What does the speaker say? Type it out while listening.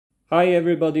Hi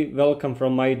everybody, welcome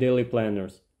from My Daily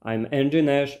Planners. I'm Engine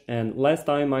Ash, and last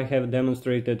time I have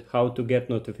demonstrated how to get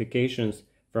notifications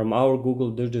from our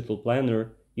Google Digital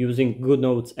Planner using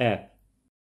Goodnotes app.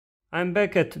 I'm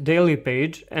back at daily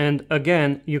page, and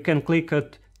again you can click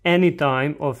at any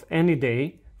time of any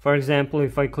day. For example,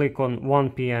 if I click on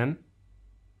 1 p.m.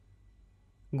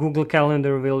 Google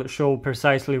Calendar will show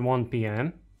precisely 1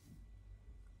 p.m.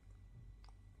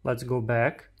 Let's go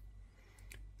back.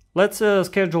 Let's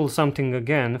schedule something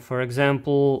again, for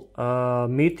example, a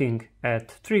meeting at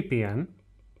 3 p.m.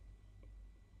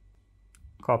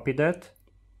 Copy that.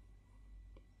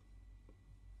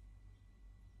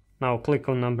 Now click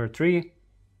on number 3.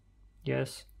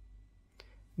 Yes.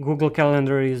 Google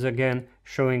Calendar is again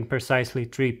showing precisely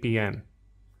 3 p.m.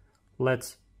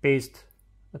 Let's paste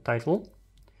the title.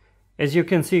 As you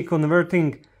can see,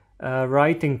 converting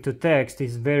writing to text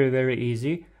is very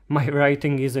easy. My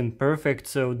writing isn't perfect,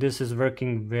 so this is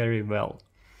working very well.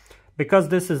 Because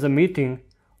this is a meeting,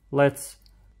 let's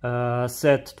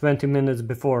set 20 minutes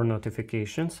before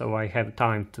notification, so I have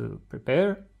time to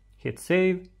prepare. Hit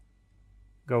save,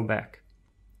 go back.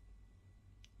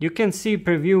 You can see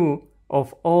preview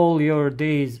of all your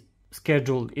day's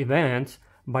scheduled events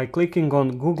by clicking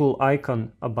on Google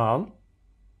icon above.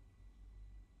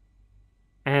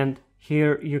 And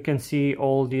here you can see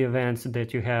all the events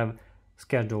that you have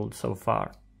scheduled so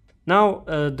far. Now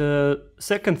the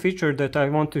second feature that I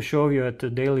want to show you at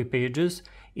the daily pages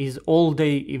is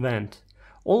all-day event.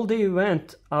 All-day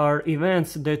event are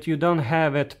events that you don't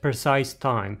have at precise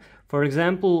time. For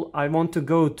example, I want to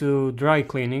go to dry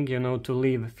cleaning, to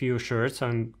leave a few shirts.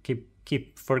 I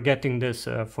keep forgetting this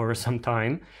for some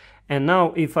time. And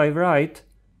now if I write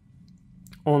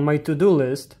on my to-do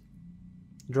list,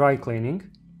 dry cleaning,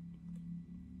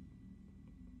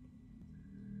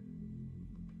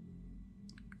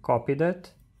 copy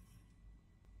that,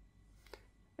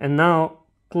 and now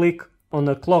click on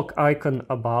the clock icon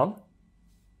above.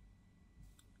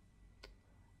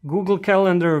 Google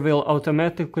Calendar will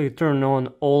automatically turn on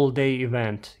all-day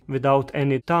event without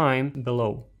any time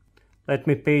below. Let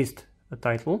me paste the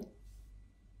title.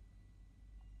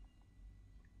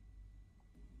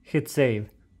 Hit save.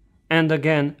 And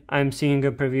again, I'm seeing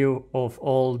a preview of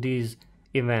all these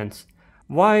events.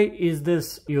 Why is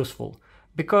this useful?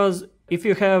 Because if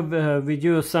you have with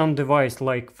you some device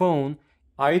like phone,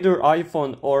 either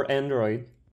iPhone or Android,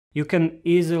 you can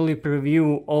easily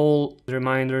preview all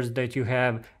reminders that you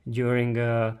have during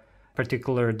a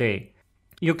particular day.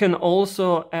 You can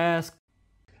also ask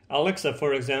Alexa,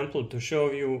 for example, to show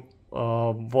you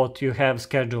what you have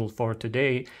scheduled for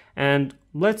today, and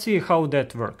let's see how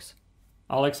that works.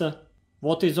 Alexa,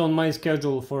 what is on my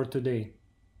schedule for today?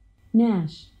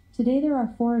 Nash, today there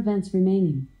are 4 events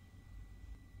remaining.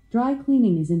 Dry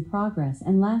cleaning is in progress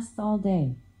and lasts all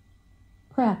day.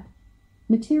 Prep.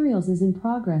 Materials is in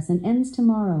progress and ends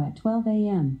tomorrow at 12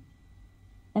 a.m.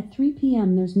 At 3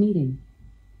 p.m. there's meeting.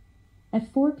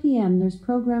 At 4 p.m. there's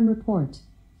program report.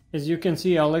 As you can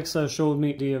see, Alexa showed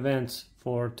me the events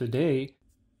for today.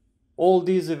 All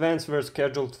these events were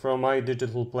scheduled from my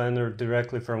digital planner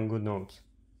directly from Goodnotes.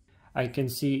 I can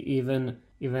see even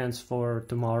events for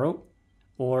tomorrow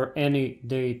or any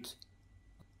date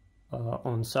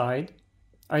on side.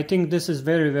 I think this is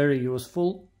very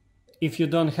useful. If you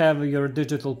don't have your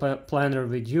digital planner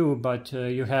with you, but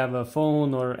you have a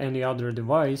phone or any other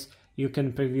device, you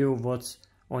can preview what's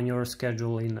on your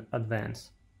schedule in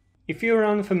advance. If you're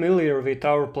unfamiliar with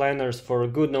our planners for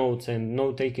Goodnotes and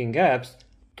note-taking apps,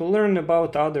 to learn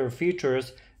about other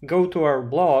features, go to our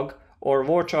blog or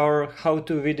watch our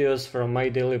how-to videos from My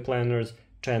Daily Planners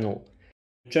channel.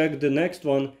 Check the next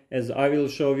one, as I will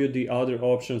show you the other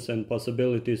options and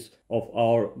possibilities of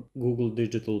our Google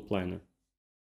Digital Planner.